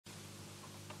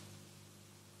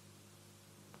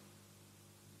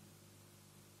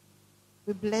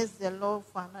We bless the Lord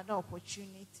for another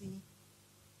opportunity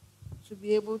to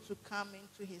be able to come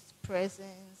into his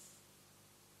presence,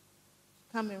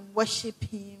 to come and worship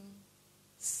him,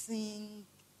 sing,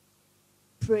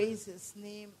 praise his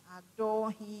name,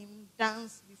 adore him,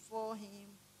 dance before him.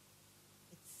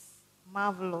 It's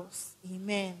marvelous.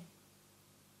 Amen.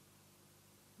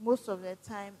 Most of the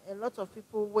time, a lot of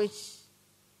people wish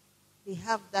they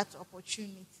have that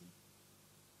opportunity.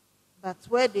 But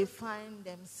where they find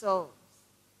themselves,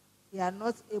 they are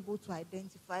not able to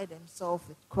identify themselves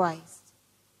with Christ.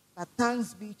 But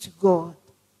thanks be to God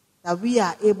that we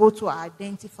are able to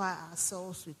identify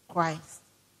ourselves with Christ.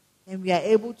 And we are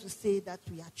able to say that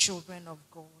we are children of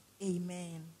God.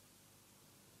 Amen.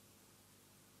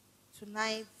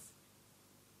 Tonight,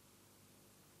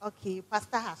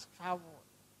 Pastor has traveled.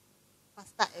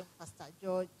 Pastor and Pastor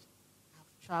George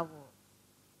have traveled.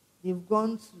 They've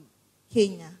gone to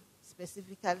Kenya,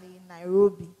 specifically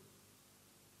Nairobi,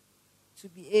 to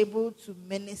be able to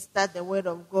minister the word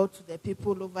of God to the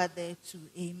people over there too.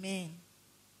 Amen.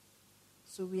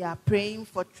 So we are praying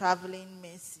for traveling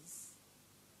mercies.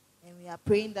 And we are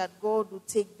praying that God will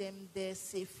take them there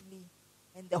safely.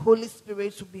 And the Holy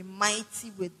Spirit will be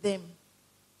mighty with them.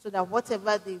 So that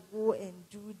whatever they go and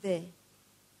do there,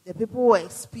 the people will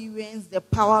experience the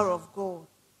power of God.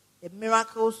 The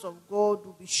miracles of God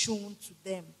will be shown to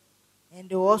them. And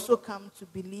they will also come to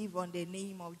believe on the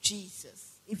name of Jesus.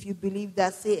 If you believe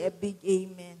that, say a big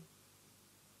amen.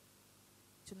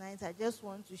 Tonight, I just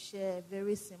want to share a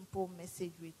very simple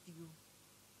message with you.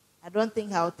 I don't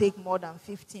think I'll take more than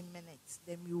 15 minutes.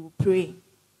 Then we will pray.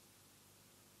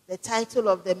 The title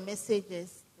of the message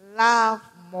is Love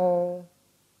More,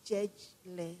 Judge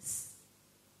Less.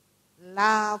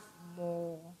 Love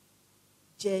more,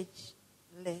 judge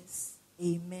less.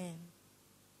 Amen.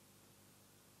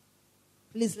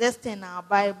 Please, let's turn our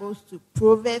Bibles to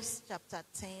Proverbs chapter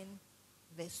 10,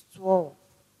 verse 12.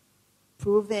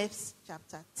 Proverbs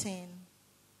chapter 10,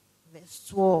 verse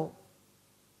 12.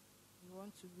 We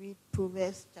want to read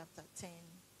Proverbs chapter 10,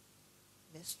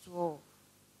 verse 12.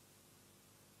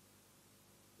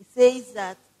 It says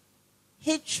that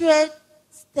hatred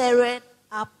stirreth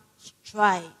up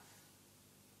strife,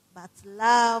 but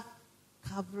love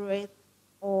covereth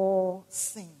all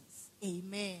sins.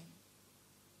 Amen.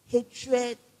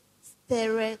 Hatred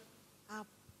stirreth up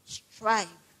strife,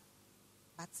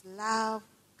 but love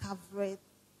covereth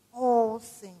all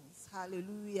sins.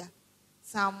 Hallelujah.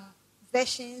 Some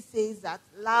version says that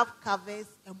love covers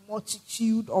a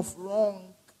multitude of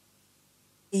wrong.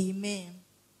 Amen.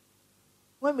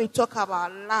 When we talk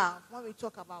about love, when we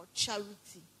talk about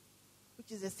charity,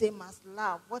 which is the same as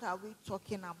love, what are we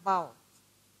talking about?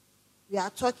 We are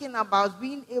talking about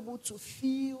being able to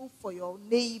feel for your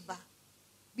neighbor,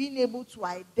 being able to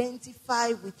identify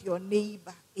with your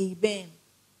neighbor. Amen.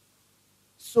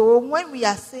 So when we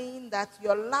are saying that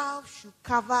your love should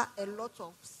cover a lot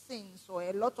of sins or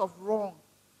a lot of wrong,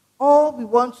 all we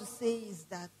want to say is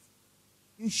that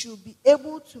you should be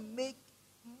able to make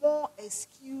more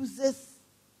excuses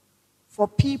for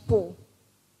people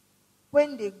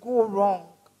when they go wrong,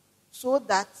 so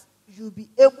that you'll be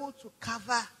able to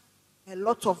cover a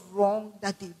lot of wrong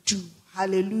that they do.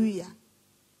 Hallelujah.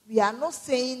 We are not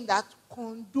saying that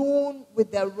condone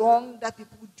with the wrong that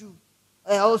people do,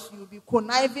 or else you'll be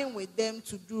conniving with them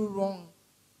to do wrong.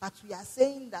 But we are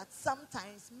saying that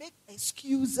sometimes make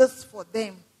excuses for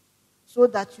them so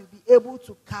that you'll be able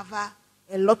to cover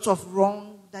a lot of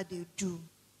wrong that they do.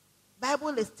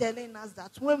 Bible is telling us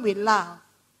that when we love,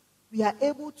 we are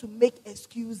able to make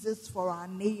excuses for our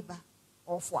neighbor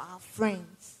or for our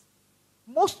friends.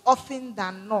 Most often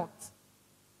than not,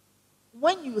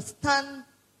 when you stand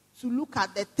to look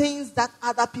at the things that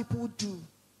other people do,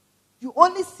 you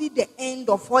only see the end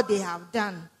of what they have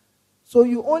done. So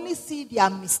you only see their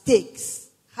mistakes.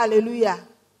 Hallelujah.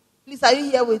 Please, are you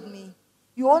here with me?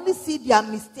 You only see their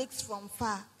mistakes from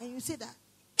far. And you say that,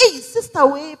 hey, sister,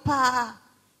 way pa.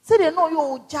 Say they know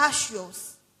you're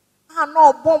Joshua's.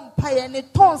 No bomb pie and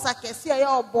it turns like a see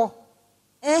your bo.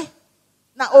 Eh?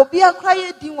 Now, Obia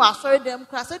cry, didn't was sorry them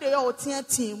crash. Say they all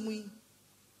team we.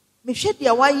 Me shed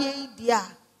their why dear.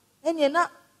 And you're not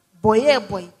boy.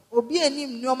 Obia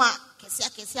nim no ma,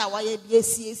 Kessia, why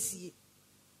ye.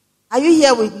 Are you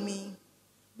here with me?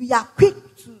 We are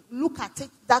quick to look at it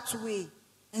that way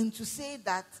and to say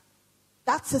that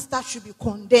that sister should be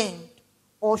condemned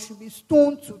or should be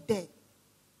stoned to death.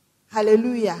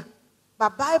 Hallelujah.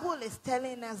 But Bible is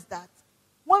telling us that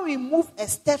when we move a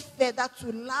step further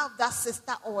to love that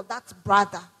sister or that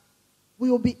brother,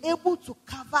 we will be able to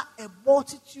cover a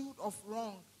multitude of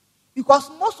wrong. Because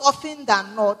most often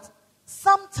than not,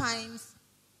 sometimes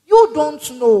you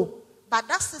don't know, but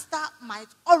that sister might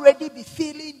already be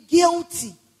feeling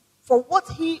guilty for what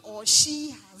he or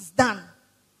she has done.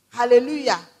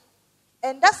 Hallelujah.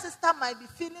 And that sister might be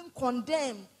feeling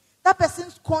condemned. That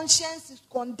person's conscience is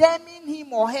condemning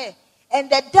him or her. And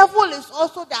the devil is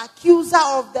also the accuser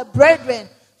of the brethren.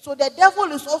 So the devil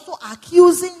is also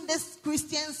accusing this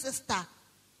Christian sister.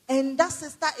 And that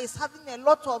sister is having a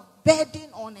lot of burden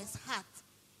on his heart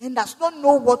and does not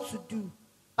know what to do.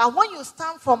 But when you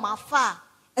stand from afar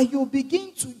and you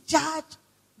begin to judge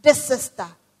this sister,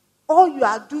 all you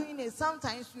are doing is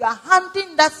sometimes you are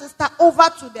handing that sister over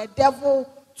to the devil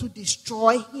to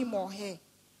destroy him or her.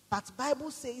 But the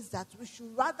Bible says that we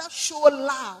should rather show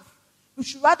love. We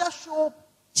should rather show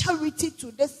charity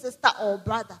to this sister or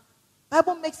brother. The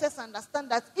Bible makes us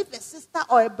understand that if a sister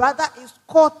or a brother is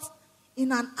caught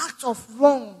in an act of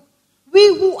wrong,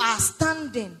 we who are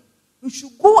standing, we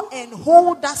should go and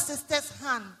hold that sister's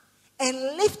hand and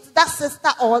lift that sister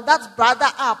or that brother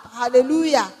up.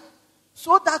 Hallelujah.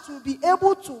 So that we'll be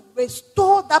able to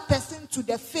restore that person to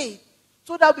the faith.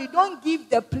 So that we don't give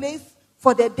the place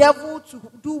for the devil to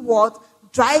do what?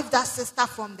 Drive that sister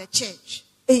from the church.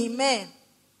 Amen.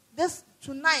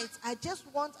 Tonight, I just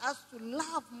want us to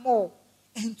love more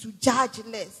and to judge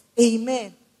less.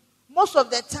 Amen. Most of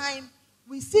the time,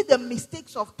 we see the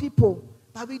mistakes of people,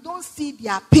 but we don't see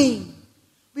their pain.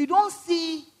 We don't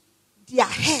see their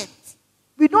hurt.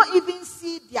 We don't even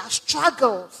see their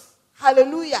struggles.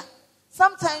 Hallelujah.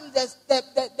 Sometimes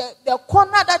the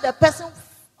corner that the person,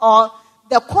 or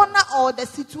the corner or the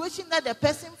situation that the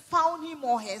person found him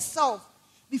or herself,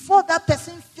 before that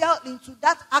person fell into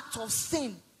that act of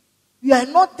sin, you are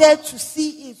not there to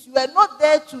see it. You are not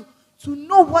there to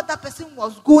know what that person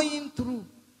was going through.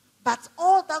 But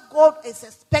all that God is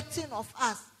expecting of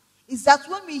us is that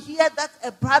when we hear that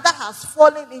a brother has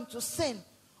fallen into sin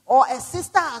or a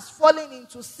sister has fallen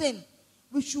into sin,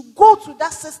 we should go to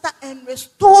that sister and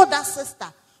restore that sister.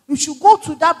 We should go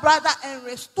to that brother and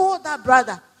restore that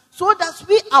brother, so that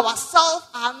we ourselves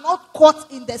are not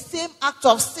caught in the same act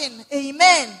of sin.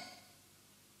 Amen.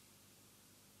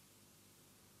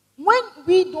 When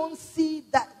we don't see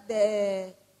that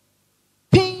the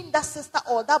pain that sister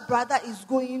or that brother is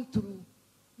going through,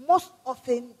 most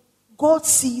often God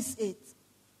sees it.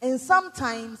 And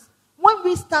sometimes when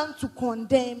we stand to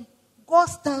condemn, God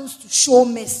stands to show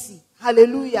mercy.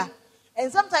 Hallelujah.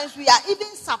 And sometimes we are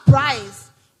even surprised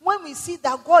when we see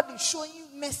that God is showing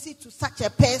mercy to such a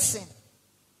person.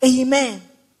 Amen.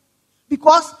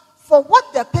 Because for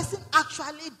what the person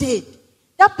actually did,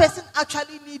 that person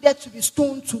actually needed to be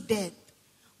stoned to death.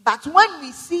 But when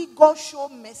we see God show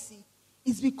mercy,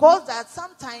 it's because that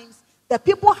sometimes the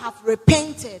people have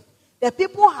repented. The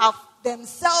people have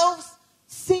themselves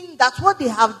seen that what they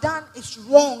have done is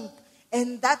wrong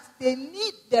and that they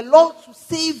need the Lord to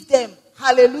save them.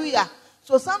 Hallelujah.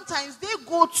 So sometimes they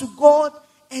go to God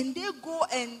and they go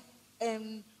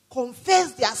and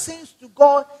confess their sins to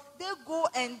God. They go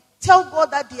and tell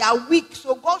God that they are weak,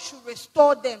 so God should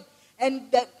restore them.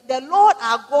 And the Lord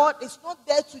our God is not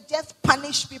there to just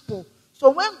punish people. So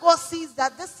when God sees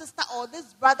that this sister or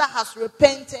this brother has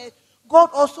repented, God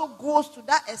also goes to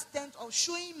that extent of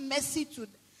showing mercy to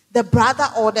the brother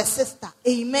or the sister.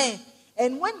 Amen.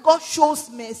 And when God shows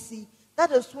mercy,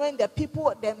 that is when the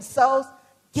people themselves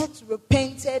get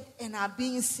repented and are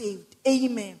being saved.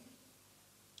 Amen.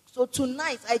 So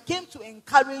tonight, I came to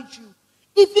encourage you.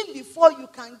 Even before you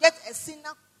can get a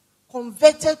sinner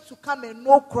converted to come and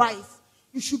know Christ,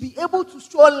 you should be able to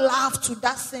show love to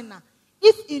that sinner.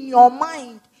 If in your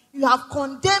mind you have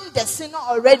condemned the sinner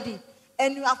already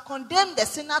and you have condemned the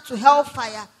sinner to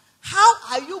hellfire, how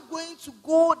are you going to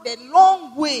go the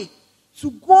long way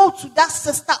to go to that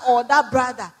sister or that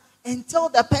brother and tell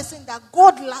the person that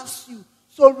God loves you,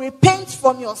 so repent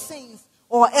from your sins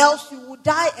or else you will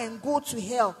die and go to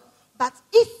hell? But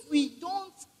if we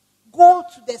don't go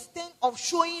to the extent of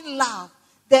showing love,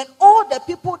 then all the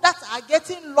people that are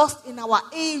getting lost in our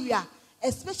area,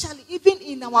 especially even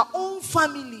in our own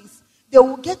families, they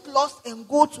will get lost and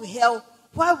go to hell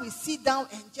while we sit down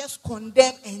and just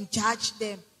condemn and judge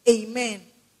them. Amen.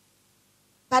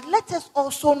 But let us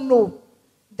also know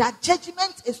that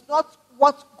judgment is not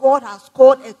what God has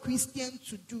called a Christian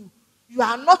to do. You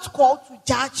are not called to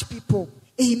judge people.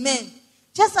 Amen.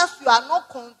 Just as you are not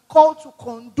called to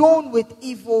condone with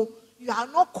evil, you are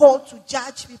not called to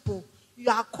judge people. You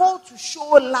are called to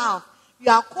show love. You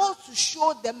are called to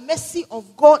show the mercy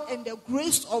of God and the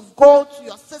grace of God to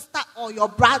your sister or your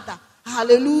brother.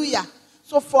 Hallelujah.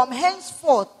 So from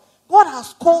henceforth, God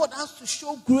has called us to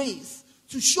show grace,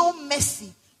 to show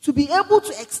mercy, to be able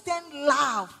to extend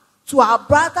love to our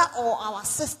brother or our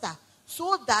sister,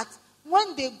 so that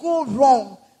when they go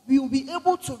wrong, we will be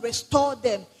able to restore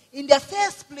them. In the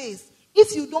first place,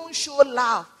 if you don't show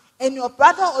love and your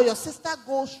brother or your sister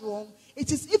goes wrong,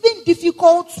 it is even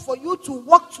difficult for you to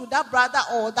walk to that brother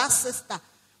or that sister.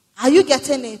 Are you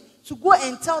getting it? To go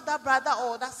and tell that brother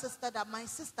or that sister that, my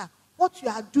sister, what you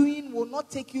are doing will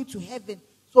not take you to heaven.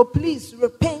 So please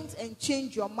repent and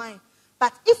change your mind.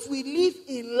 But if we live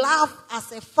in love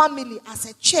as a family, as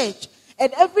a church,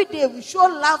 and every day we show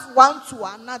love one to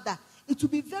another, it will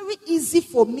be very easy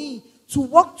for me to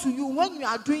walk to you when you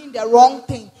are doing the wrong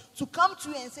thing. To come to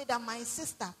you and say that, my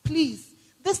sister, please,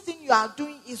 this thing you are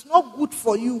doing is not good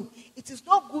for you. It is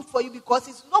not good for you because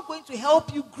it's not going to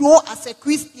help you grow as a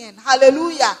Christian.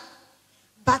 Hallelujah.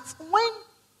 But when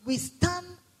we stand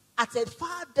at a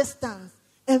far distance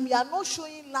and we are not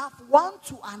showing love one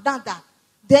to another,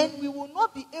 then we will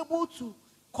not be able to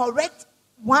correct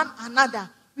one another.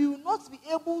 We will not be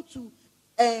able to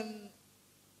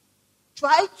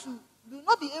we will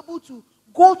not be able to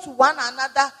go to one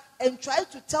another and try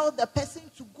to tell the person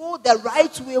to go the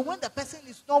right way when the person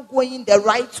is not going the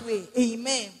right way.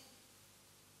 Amen.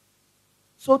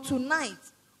 So tonight,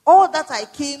 all that I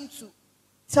came to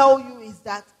tell you is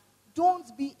that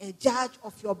don't be a judge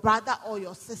of your brother or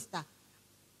your sister,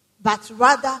 but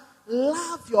rather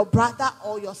love your brother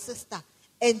or your sister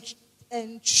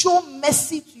and show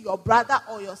mercy to your brother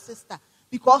or your sister,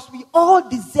 because we all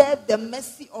deserve the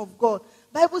mercy of God.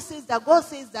 Bible says that God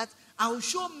says that I will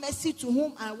show mercy to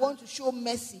whom I want to show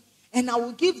mercy, and I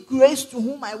will give grace to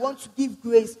whom I want to give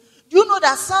grace. Do you know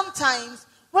that sometimes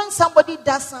when somebody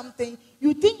does something,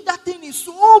 you think that thing is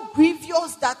so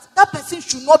grievous that that person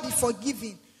should not be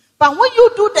forgiven. But when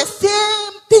you do the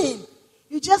same thing,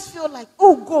 you just feel like,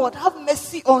 oh God, have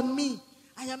mercy on me.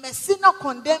 I am a sinner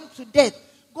condemned to death.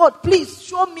 God, please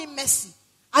show me mercy.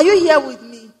 Are you here with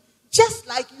me? Just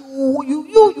like you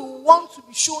want to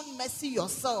be shown mercy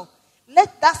yourself.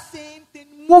 Let that same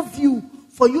thing move you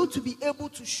for you to be able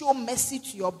to show mercy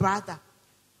to your brother.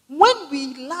 When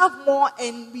we love more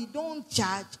and we don't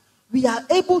judge, we are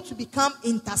able to become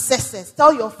intercessors.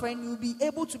 Tell your friend you'll be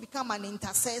able to become an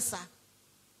intercessor.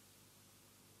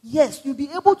 Yes, you'll be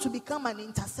able to become an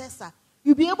intercessor.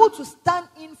 You'll be able to stand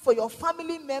in for your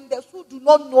family members who do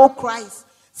not know Christ.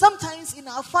 Sometimes in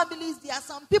our families, there are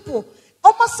some people,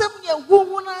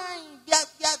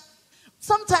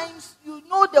 sometimes you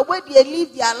know the way they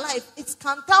live their life, it's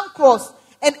canton cross.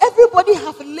 And everybody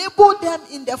have labeled them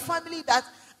in the family that,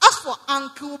 as for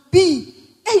Uncle B,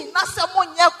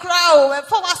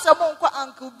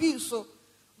 Uncle B. So,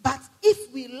 but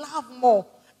if we love more,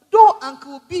 though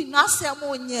Uncle B,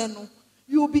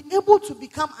 you will be able to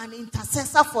become an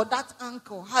intercessor for that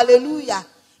uncle. Hallelujah.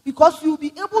 Because you will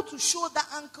be able to show that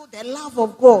uncle the love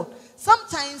of God.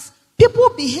 Sometimes people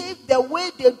behave the way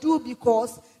they do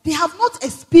because they have not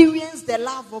experienced the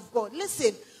love of God.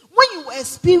 Listen, when you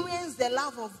experience the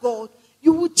love of God,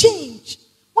 you will change.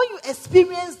 When you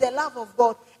experience the love of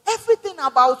God, everything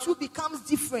about you becomes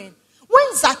different.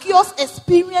 When Zacchaeus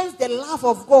experienced the love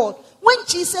of God, when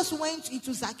Jesus went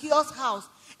into Zacchaeus' house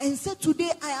and said,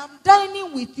 today I am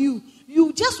dining with you.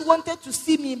 You just wanted to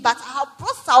see me, but I have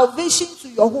brought salvation to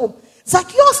your home.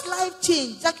 Zacchaeus' life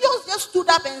changed. Zacchaeus just stood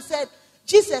up and said,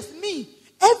 Jesus, me,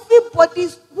 everybody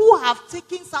who have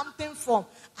taken something from,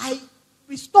 I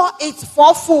restore it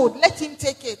fourfold. Let him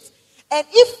take it. And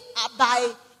if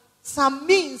by some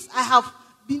means I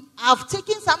have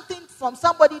taken something from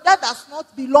somebody that does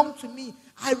not belong to me,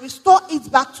 I restore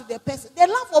it back to the person. The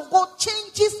love of God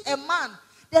changes a man.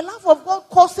 The love of God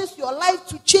causes your life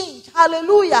to change.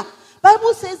 Hallelujah.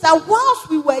 Bible says that whilst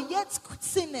we were yet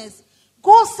sinners,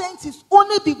 God sent his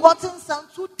only begotten son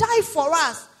to die for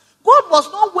us. God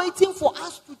was not waiting for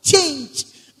us to change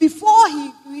before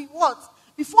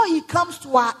before he comes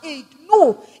to our aid.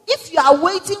 No. If you are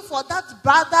waiting for that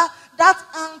brother, that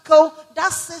uncle,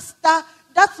 that sister,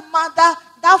 that mother,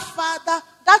 that father,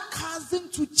 that cousin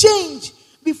to change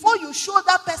before you show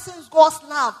that person's God's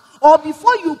love, or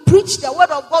before you preach the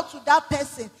word of God to that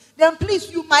person, then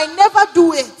please, you might never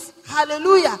do it.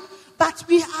 Hallelujah. But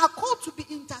we are called to be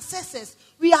intercessors.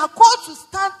 We are called to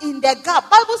stand in the gap.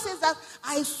 Bible says that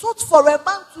I sought for a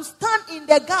man to stand in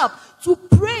the gap, to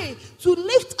pray, to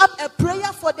lift up a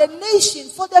prayer for the nation,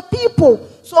 for the people.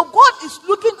 So God is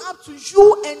looking up to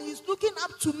you and he's looking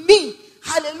up to me.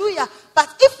 Hallelujah.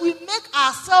 But if we make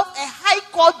ourselves a high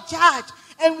court judge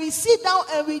and we sit down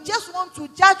and we just want to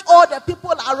judge all the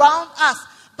people around us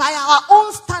by our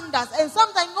own standards, and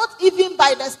sometimes not even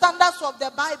by the standards of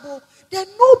the Bible, then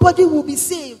nobody will be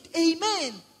saved.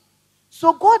 Amen.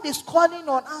 So God is calling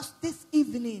on us this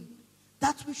evening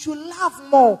that we should love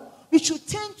more. We should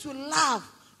tend to love.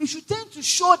 We should tend to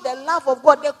show the love of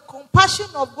God, the compassion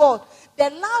of God, the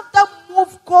love that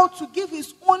moved God to give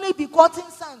his only begotten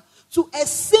son to a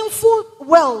sinful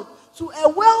world, to a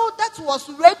world that was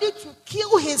ready to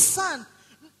kill his son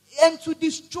and to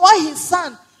destroy his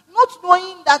son, not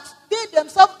knowing that, they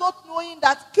themselves not knowing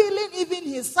that killing even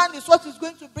his son is what is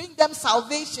going to bring them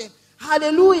salvation.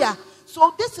 Hallelujah.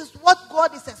 So this is what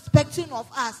God is expecting of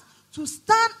us, to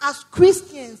stand as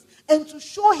Christians and to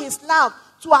show his love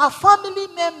to our family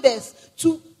members,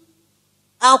 to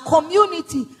our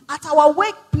community, at our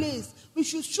workplace. We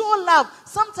should show love.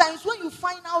 Sometimes when you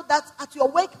find out that at your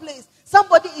workplace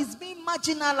somebody is being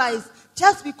marginalized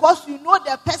just because you know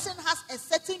the person has a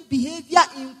certain behavior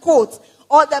in quotes,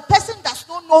 or the person does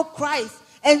not know Christ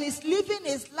and is living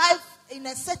his life in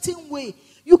a certain way,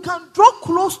 you can draw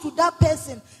close to that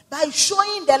person by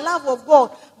showing the love of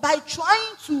God, by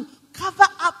trying to cover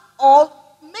up or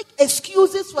make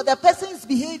excuses for the person's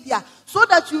behavior so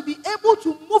that you'll be able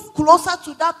to move closer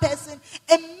to that person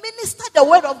and minister the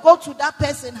word of God to that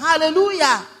person.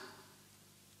 Hallelujah.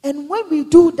 And when we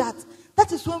do that,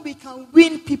 that is when we can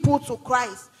win people to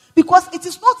Christ. Because it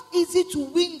is not easy to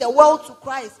win the world to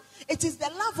Christ. It is the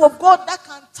love of God that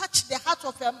can touch the heart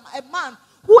of a man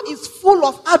who is full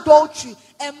of adultery,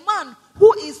 a man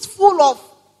who is full of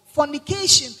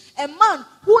fornication, a man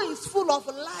who is full of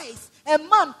lies, a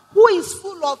man who is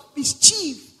full of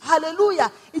mischief.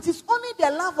 Hallelujah. It is only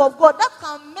the love of God that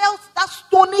can melt that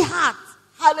stony heart.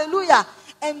 Hallelujah.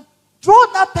 And draw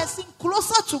that person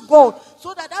closer to God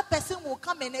so that that person will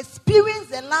come and experience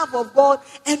the love of God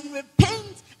and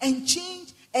repent and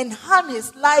change and hand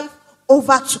his life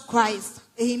over to Christ.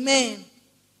 Amen.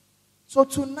 So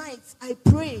tonight, I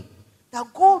pray that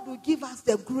God will give us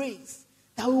the grace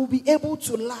that we will be able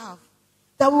to love,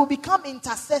 that we will become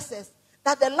intercessors,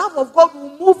 that the love of God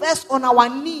will move us on our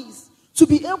knees to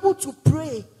be able to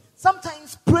pray.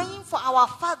 Sometimes praying for our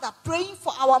father, praying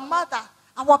for our mother,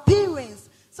 our parents.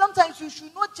 Sometimes you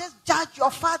should not just judge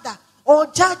your father or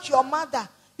judge your mother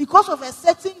because of a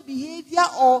certain behavior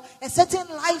or a certain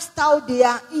lifestyle they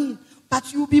are in.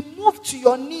 But you'll be moved to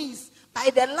your knees by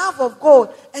the love of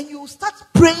God, and you will start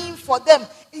praying for them,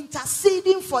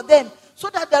 interceding for them, so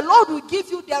that the Lord will give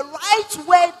you the right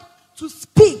word to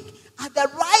speak at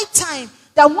the right time,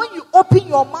 that when you open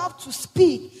your mouth to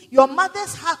speak, your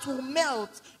mother's heart will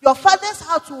melt, your father's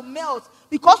heart will melt,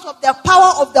 because of the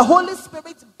power of the Holy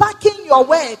Spirit backing your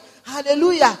word.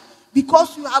 Hallelujah.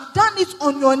 Because you have done it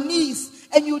on your knees,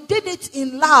 and you did it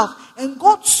in love, and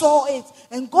God saw it,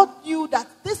 and God knew that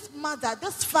this mother,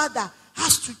 this father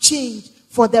has to change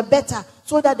for the better,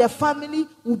 so that the family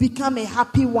will become a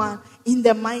happy one, in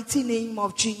the mighty name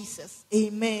of Jesus.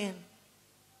 Amen.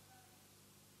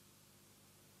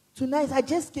 Tonight, I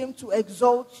just came to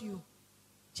exalt you.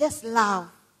 Just love.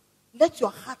 Let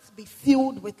your heart be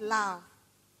filled with love.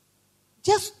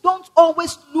 Just don't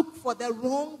always look for the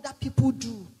wrong that people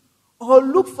do, or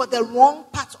look for the wrong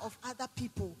part of other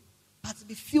people, but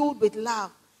be filled with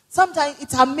love. Sometimes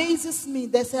it amazes me.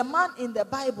 There's a man in the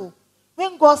Bible,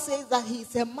 when God says that he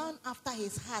is a man after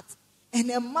his heart,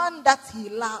 and a man that he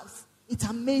loves, it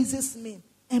amazes me.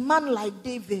 A man like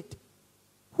David,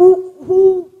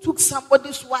 who took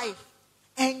somebody's wife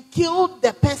and killed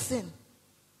the person,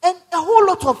 and a whole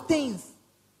lot of things.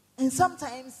 And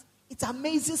sometimes it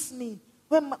amazes me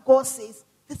when God says,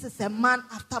 this is a man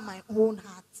after my own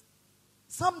heart.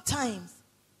 Sometimes,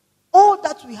 all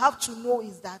that we have to know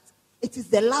is that it is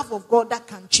the love of God that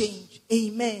can change.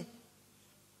 Amen.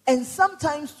 And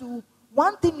sometimes, too,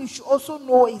 one thing you should also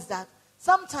know is that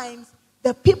sometimes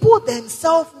the people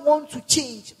themselves want to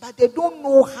change, but they don't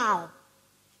know how.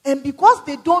 And because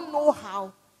they don't know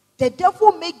how, the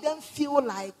devil make them feel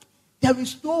like there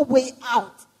is no way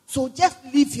out. So just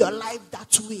live your life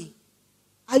that way.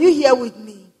 Are you here with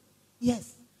me?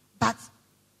 Yes. But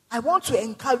I want to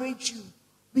encourage you.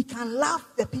 We can love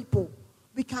the people.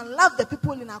 We can love the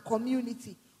people in our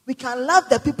community. We can love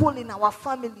the people in our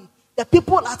family. The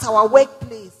people at our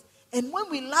workplace. And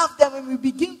when we love them and we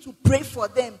begin to pray for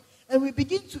them, and we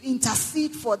begin to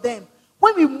intercede for them,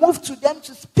 when we move to them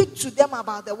to speak to them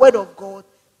about the word of God,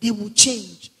 they will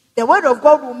change. The word of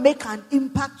God will make an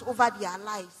impact over their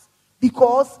lives.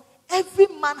 Because every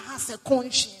man has a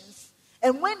conscience.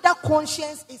 And when that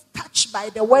conscience is touched by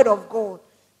the word of God,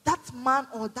 that man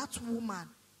or that woman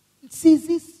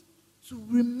ceases to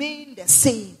remain the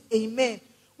same. Amen.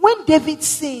 When David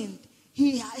sinned,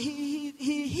 he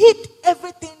hid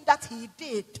everything that he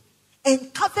did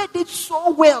and covered it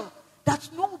so well that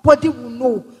nobody will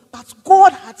know. But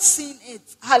God had seen it.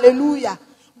 Hallelujah.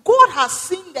 God has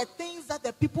seen the things that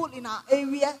the people in our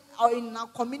area or in our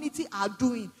community are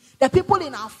doing. the people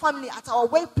in our family, at our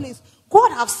workplace.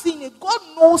 God has seen it. God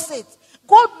knows it.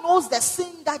 God knows the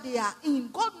sin that they are in.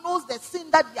 God knows the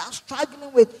sin that they are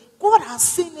struggling with. God has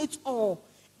seen it all.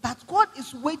 But God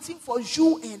is waiting for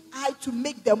you and I to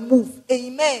make the move.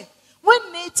 Amen.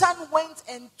 When Nathan went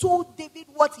and told David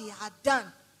what he had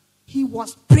done, he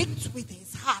was pricked with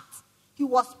his heart. He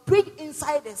was pricked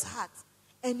inside his heart.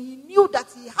 And he knew that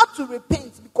he had to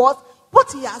repent because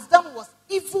what he has done was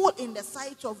evil in the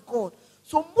sight of God.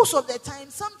 So most of the time,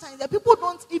 sometimes the people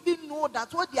don't even know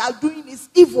that what they are doing is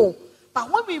evil. But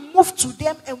when we move to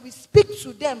them and we speak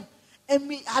to them and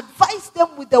we advise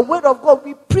them with the word of God,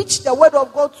 we preach the word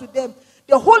of God to them,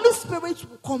 the Holy Spirit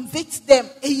will convict them.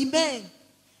 Amen.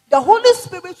 The Holy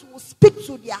Spirit will speak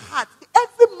to their heart.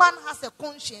 Every man has a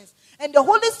conscience. And the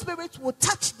Holy Spirit will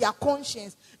touch their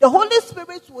conscience. The Holy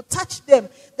Spirit will touch them.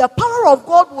 The power of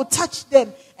God will touch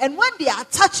them. And when they are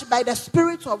touched by the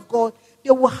Spirit of God, they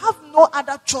will have no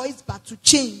other choice but to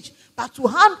change, but to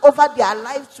hand over their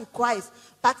lives to Christ.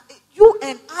 But you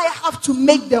and I have to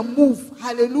make the move.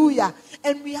 Hallelujah.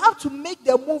 And we have to make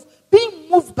the move, being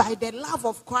moved by the love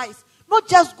of Christ. Not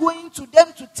just going to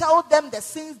them to tell them the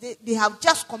sins they have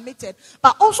just committed,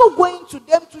 but also going to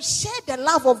them to share the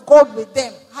love of God with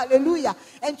them. Hallelujah.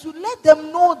 And to let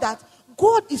them know that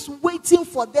God is waiting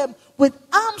for them with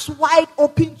arms wide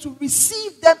open to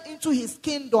receive them into his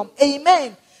kingdom.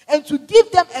 Amen. And to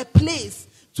give them a place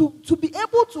to be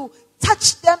able to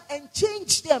touch them and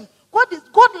change them.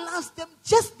 God loves them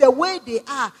just the way they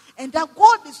are. And that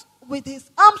God is with his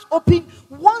arms open,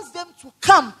 wants them to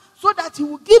come so that he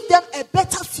will give them a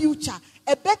better future,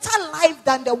 a better life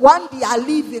than the one they are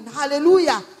living.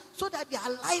 Hallelujah. So that their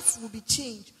life will be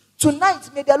changed. Tonight,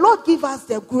 may the Lord give us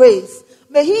the grace.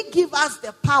 May he give us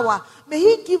the power. May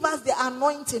he give us the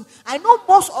anointing. I know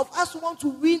most of us want to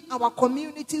win our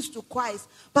communities to Christ.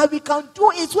 But we can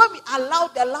do it when we allow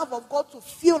the love of God to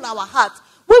fill our hearts.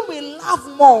 When we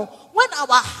love more. When our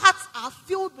hearts are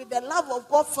filled with the love of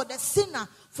God for the sinner,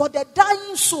 for the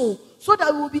dying soul. So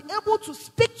that we will be able to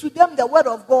speak to them the word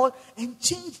of God and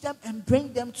change them and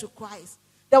bring them to Christ.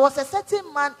 There was a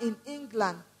certain man in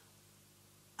England.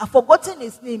 I've forgotten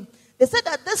his name. They said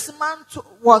that this man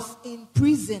was in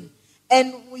prison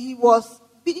and he was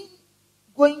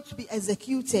going to be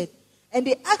executed. And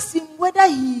they asked him whether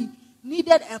he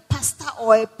needed a pastor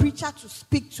or a preacher to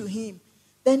speak to him.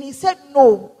 Then he said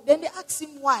no. Then they asked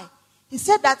him why. He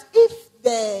said that if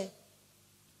the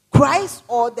Christ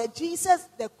or the Jesus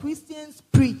the Christians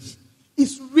preach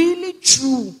is really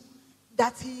true,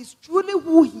 that he is truly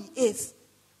who he is,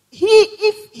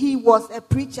 if he was a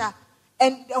preacher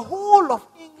and the whole of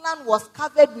England was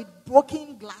covered with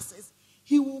broken glasses,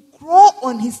 he will crawl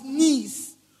on his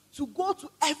knees to go to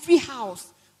every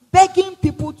house, begging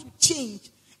people to change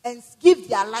and give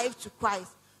their life to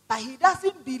Christ. But he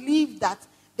doesn't believe that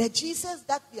the Jesus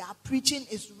that they are preaching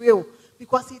is real,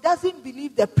 because he doesn't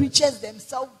believe the preachers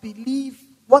themselves believe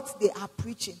what they are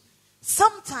preaching.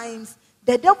 Sometimes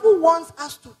the devil wants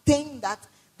us to think that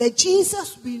the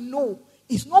Jesus we know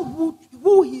is not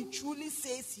who he truly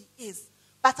says he is.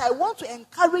 But I want to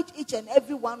encourage each and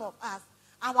every one of us.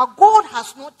 Our God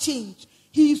has not changed.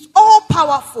 He is all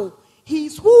powerful. He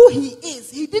is who he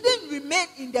is. He didn't remain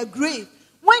in the grave.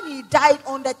 When he died,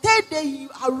 on the third day, he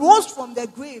arose from the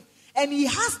grave. And he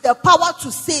has the power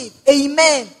to save.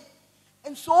 Amen.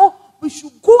 And so we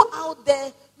should go out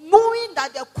there knowing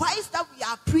that the Christ that we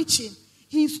are preaching,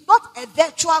 he is not a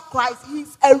virtual Christ. He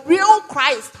is a real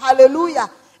Christ.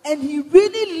 Hallelujah. And he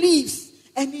really lives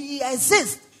and he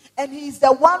exists. And he is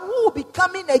the one who will be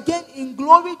coming again in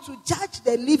glory to judge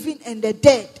the living and the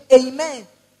dead. Amen.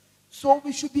 So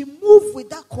we should be moved with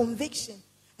that conviction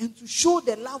and to show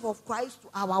the love of Christ to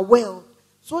our world,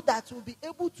 so that we'll be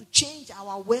able to change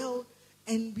our world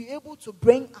and be able to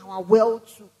bring our world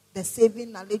to the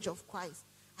saving knowledge of Christ.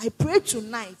 I pray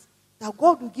tonight that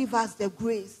God will give us the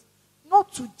grace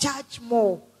not to judge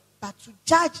more, but to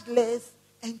judge less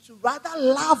and to rather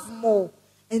love more.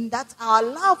 And that our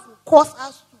love will cause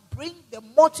us to bring the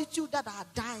multitude that are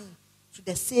dying to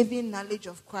the saving knowledge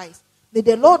of Christ. May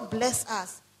the Lord bless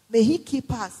us. May he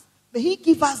keep us. May he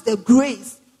give us the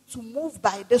grace to move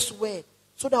by this word,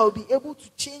 so that we'll be able to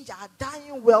change our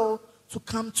dying world to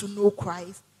come to know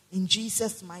Christ. In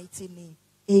Jesus' mighty name.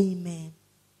 Amen.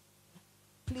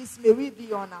 Please, may we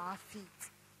be on our feet.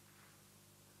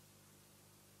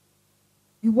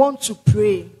 We want to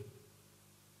pray.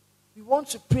 We want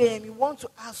to pray and we want to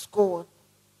ask God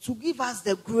to give us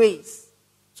the grace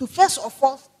to first of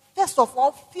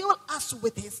all, fill us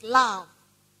with his love,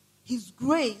 his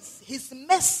grace, his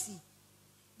mercy.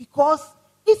 Because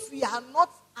if we are not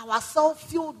ourselves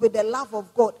filled with the love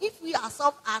of God, if we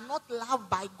ourselves are not loved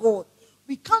by God,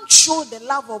 we can't show the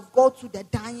love of God to the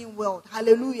dying world.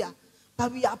 Hallelujah.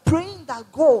 But we are praying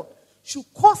that God should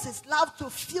cause his love to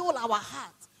fill our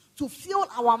heart, to fill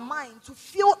our mind, to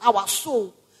fill our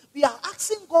soul. We are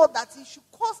asking God that he should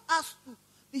cause us to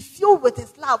be filled with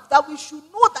his love, that we should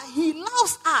know that he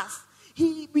loves us.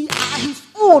 We are his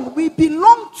own. We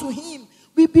belong to him.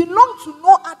 We belong to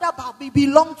no other, but we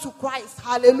belong to Christ.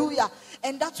 Hallelujah.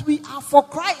 And that we are for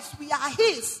Christ. We are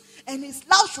his. And his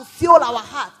love should fill our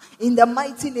heart in the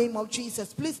mighty name of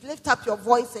Jesus. Please lift up your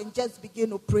voice and just begin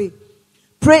to pray.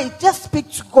 Pray. Just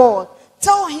speak to God.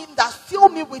 Tell him that fill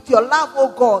me with your love,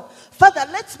 oh God. Father,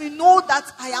 let me know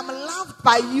that I am loved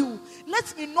by you.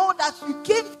 Let me know that you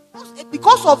came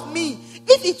because of me.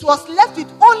 If it was left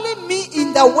with only me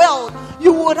in the world,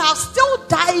 you would have still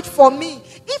died for me.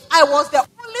 If I was the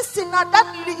only sinner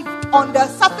that lived on the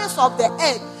surface of the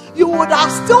earth, you would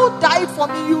have still died for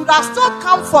me. You would have still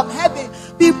come from heaven,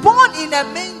 be born in a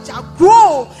manger,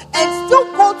 grow, and still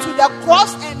go to the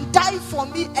cross and die for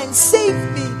me and save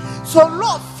me. So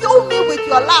Lord, fill me with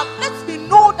your love. Let me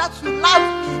know that you love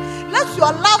me. Let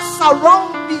your love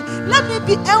surround me. Let me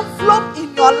be enveloped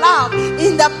in your love.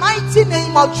 In the mighty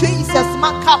name of Jesus.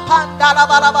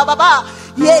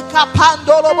 Ye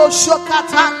kapandolo bo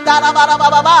shokatanda la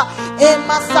ba ba e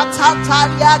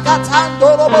masatataria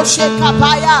gatandolo bo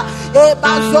shekapaya e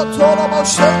bazotolo bo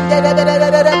shende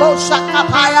de bo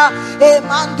shakapaya e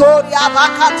mandoria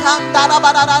bakatanda la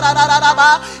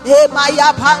ba e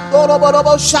maya pandolo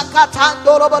bo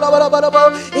shakatandolo bo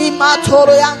e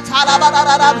matoro yantala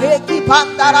ba breki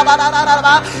panda la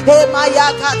ba e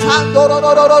maya katandolo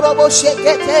bo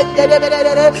shekete de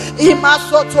e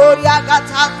masotoria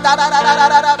gatanda la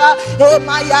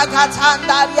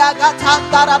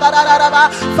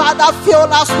Father,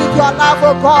 fill us with your love,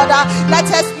 oh God. Let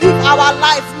us live our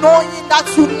life knowing that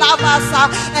you love us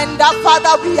and that,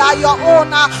 Father, we are your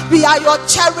owner. We are your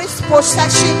cherished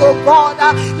possession, oh God.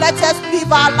 Let us live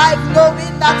our life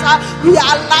knowing that we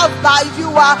are loved by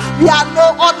you. We are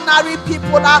no ordinary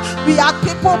people. We are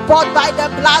people bought by the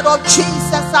blood of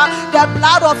Jesus, the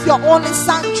blood of your only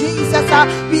Son, Jesus.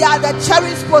 We are the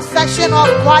cherished possession of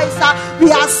Christ. We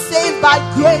are saved by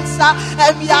grace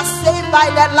and we are saved by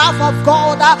the love of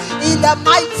God in the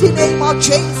mighty name of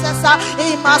Jesus.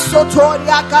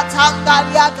 Imasotoria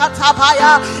katandaria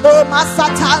katabaya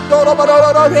emasatando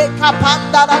robororo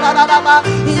rekapanda rararaba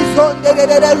izondere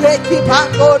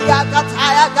rekipandoria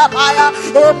kataya kapaya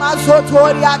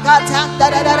emasotoria katanda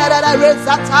rararara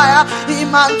rezataya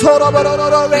imantoro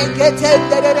bororo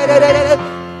reketendere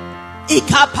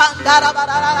Ikapandara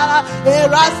barara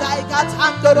erazai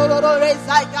gatandoro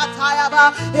rezai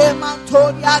gatayaba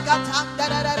emantoria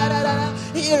gatandara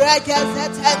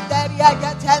iregezetenderia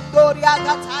gatendoria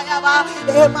gatayaba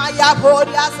emaya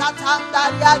boria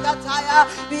satandaria gataya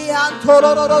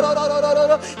biantoro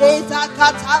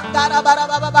ezakatandara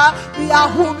barababa. We are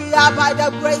who we are by the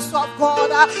grace of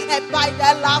God and by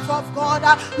the love of God,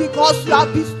 because you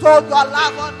have bestowed your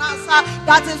love on us.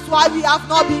 That is why we have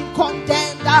not been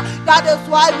condemned. That is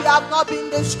why we have not been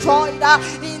destroyed.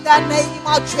 In the name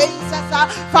of Jesus,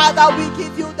 Father, we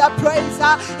give you the praise.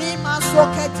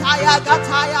 Imasoketaya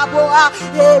gataya boa,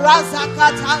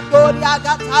 erazakatandoria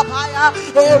gatabaya,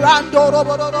 erandoro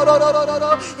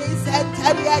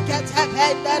isenteria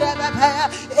getependere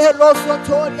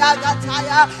erosotoria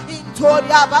gataya.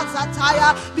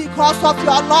 Because of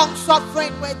your long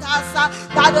suffering with us,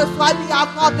 that is why we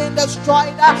have not been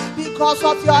destroyed. Because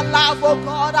of your love, oh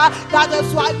God, that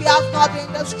is why we have not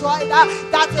been destroyed.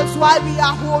 That is why we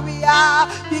are who we are.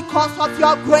 Because of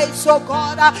your grace, oh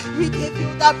God, we give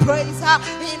you the praise.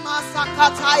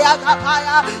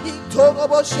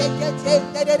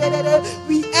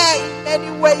 We err in many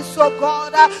ways, oh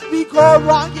God. We go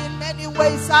wrong in many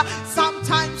ways.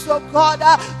 Sometimes, oh God,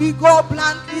 we go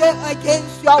bluntly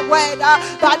against your word,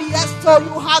 but yes, still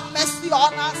you have mercy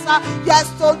on us. Yes,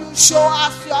 still you show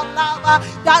us your love.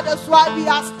 That is why we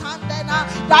are standing.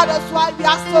 That is why we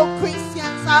are still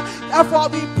Christians. Therefore,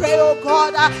 we pray, oh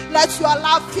God, let your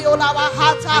love fill our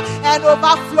hearts and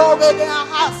overflow within our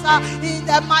hearts. In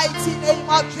the mighty name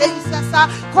of Jesus,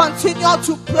 continue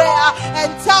to pray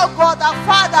and tell God that,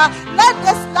 Father, let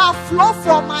this love flow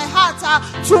from my heart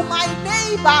to my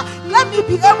neighbor. Let me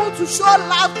be able to show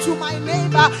love to my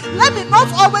neighbor. Let me not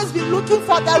always be looking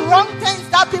for the wrong things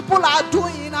that people are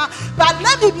doing, but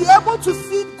let me be able to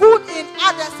see good in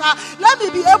others. Let me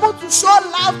be able to show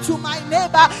love to my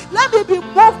neighbor. Let me be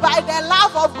moved by the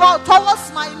love of God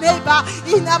towards my neighbor.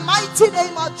 In the mighty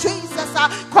name of Jesus,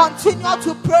 continue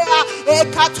to pray.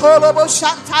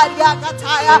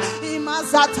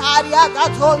 Imazataria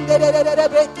Gatondere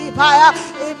Bekipaya,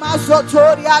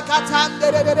 Imazotoria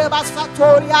Katandere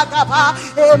Basatoria Gaba,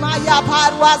 Emaya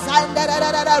Parwa Zandere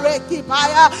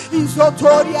Rekipaya,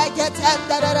 Isotoria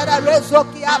Getendere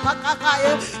Rezokia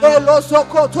Pakakaya,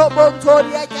 Elosokoto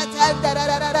Bontoria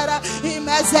Getendere,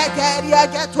 Imezekeria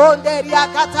Getonderia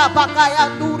Katapakaya,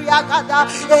 Nuria Gata,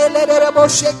 Elere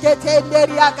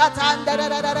Bosheketenderia Katandere,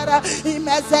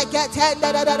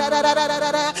 Imezeketendere,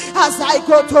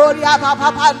 Azaikotoria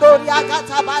Papa Pandoria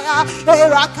Katabaya,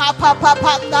 Eraka Papa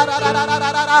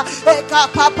Pandara, Eka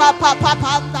Papa Papa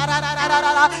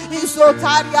Pandara,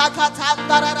 Isotaria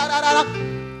Katandara.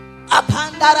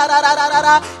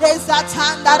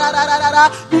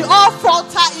 We all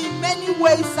falter in many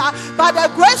ways, but the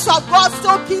grace of God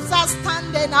still keeps us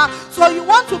standing. So you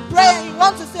want to pray and you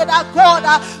want to say that, God,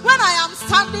 when I am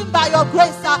standing by your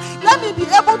grace, let me be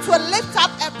able to lift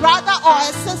up a brother or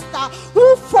a sister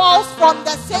who falls from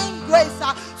the same grace,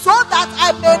 so that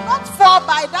I may not fall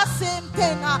by that same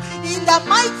thing. In the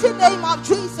mighty name of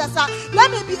Jesus, let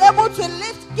me be able to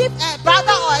give a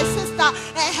brother or a sister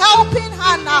a helping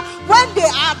hand when they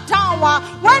are down,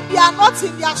 when they are not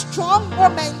in their strong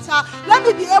moment. Let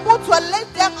me be able to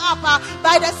lift them up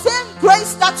by the same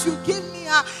grace that you give me,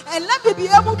 and let me be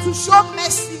able to show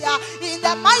mercy in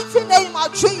the mighty name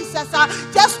of Jesus.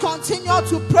 Just continue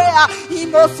to pray.